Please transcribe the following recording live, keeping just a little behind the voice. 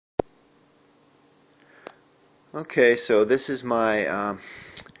Okay, so this is my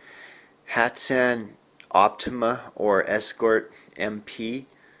Hatsan Optima or Escort MP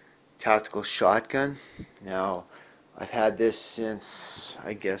tactical shotgun. Now, I've had this since,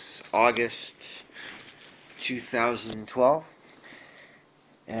 I guess, August 2012,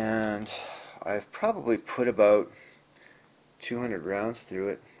 and I've probably put about 200 rounds through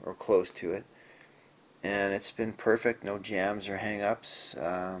it, or close to it, and it's been perfect, no jams or hang-ups.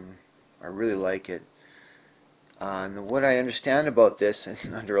 I really like it. And what I understand about this,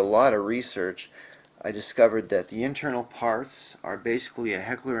 and under a lot of research, I discovered that the internal parts are basically a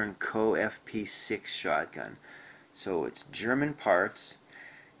Heckler & Co. FP6 shotgun. So it's German parts.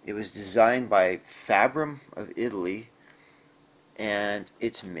 It was designed by Fabrum of Italy, and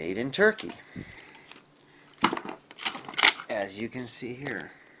it's made in Turkey, as you can see here.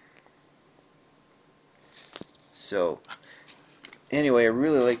 So anyway, I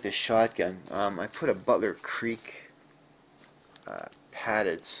really like this shotgun. I put a Butler Creek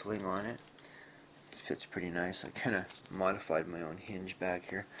padded sling on it. It fits pretty nice. I kind of modified my own hinge back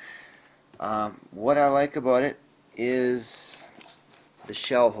here. What I like about it is the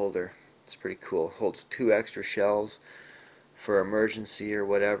shell holder. It's pretty cool. It holds 2 extra shells for emergency or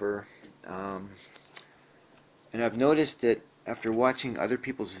whatever. And I've noticed that after watching other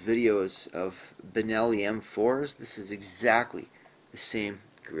people's videos of Benelli M4s, this is exactly the same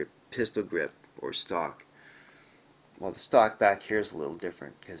grip, pistol grip or stock. Well, the stock back here is a little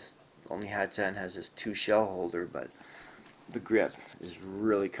different because only Hatsan has this 2 shell holder, but the grip is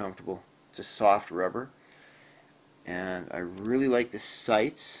really comfortable. It's a soft rubber, and I really like the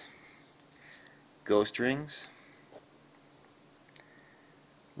sights, ghost rings,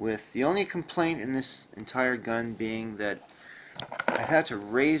 with the only complaint in this entire gun being that I've had to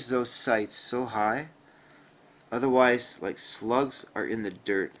raise those sights so high, otherwise like slugs are in the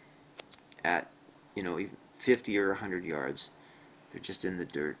dirt at, even 50 or 100 yards. They're just in the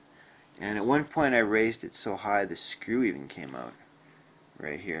dirt. And at one point I raised it so high the screw even came out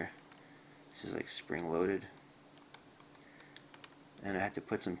right here. This is like spring loaded, and I had to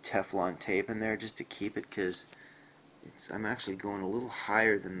put some Teflon tape in there just to keep it, because I'm actually going a little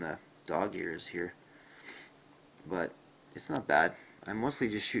higher than the dog ears here, but it's not bad. I mostly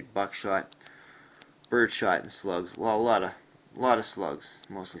just shoot buckshot, birdshot, and slugs. Well, a lot of slugs,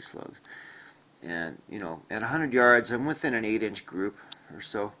 mostly slugs. And at 100 yards, I'm within an 8-inch group or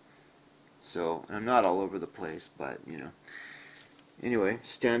so. So, and I'm not all over the place, but Anyway,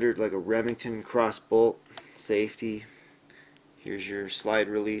 standard like a Remington cross bolt safety. Here's your slide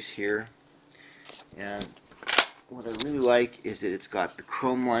release here, and what I really like is that it's got the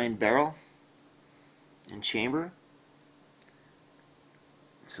chrome lined barrel and chamber,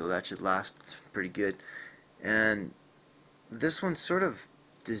 so that should last pretty good. And this one's sort of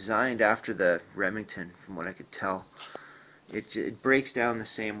designed after the Remington, from what I could tell. It breaks down the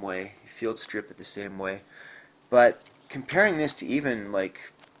same way, field strip it the same way, but comparing this to even like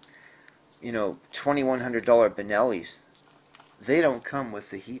 $2,100 Benellis, they don't come with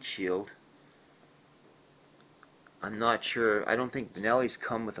the heat shield. I'm not sure. I don't think Benellis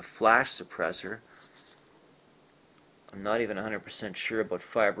come with a flash suppressor. I'm not even 100% sure about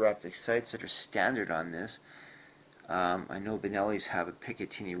fiber optic sights that are standard on this. I know Benellis have a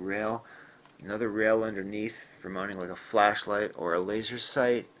Picatinny rail, another rail underneath for mounting like a flashlight or a laser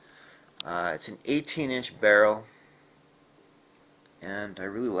sight. It's an 18-inch barrel, and I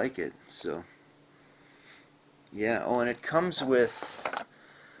really like it. So yeah. Oh, and it comes with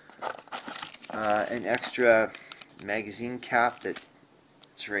an extra magazine cap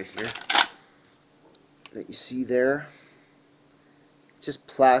that's right here, that you see there. It's just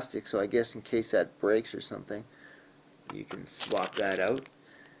plastic, so I guess in case that breaks or something, you can swap that out.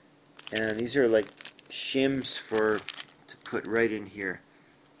 And these are like shims to put right in here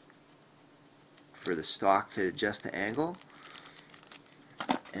for the stock to adjust the angle.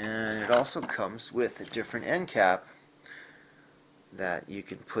 And it also comes with a different end cap that you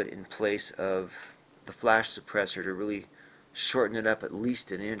can put in place of the flash suppressor to really shorten it up at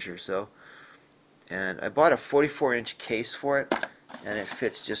least an inch or so. And I bought a 44-inch case for it, and it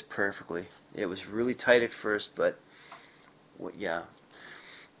fits just perfectly. It was really tight at first, but yeah.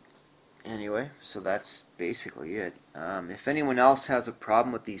 Anyway, so that's basically it. If anyone else has a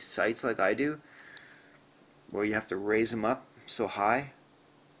problem with these sights like I do, where you have to raise them up so high,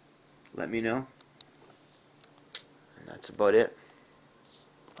 let me know. And that's about it.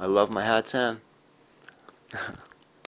 I love my Hatsan.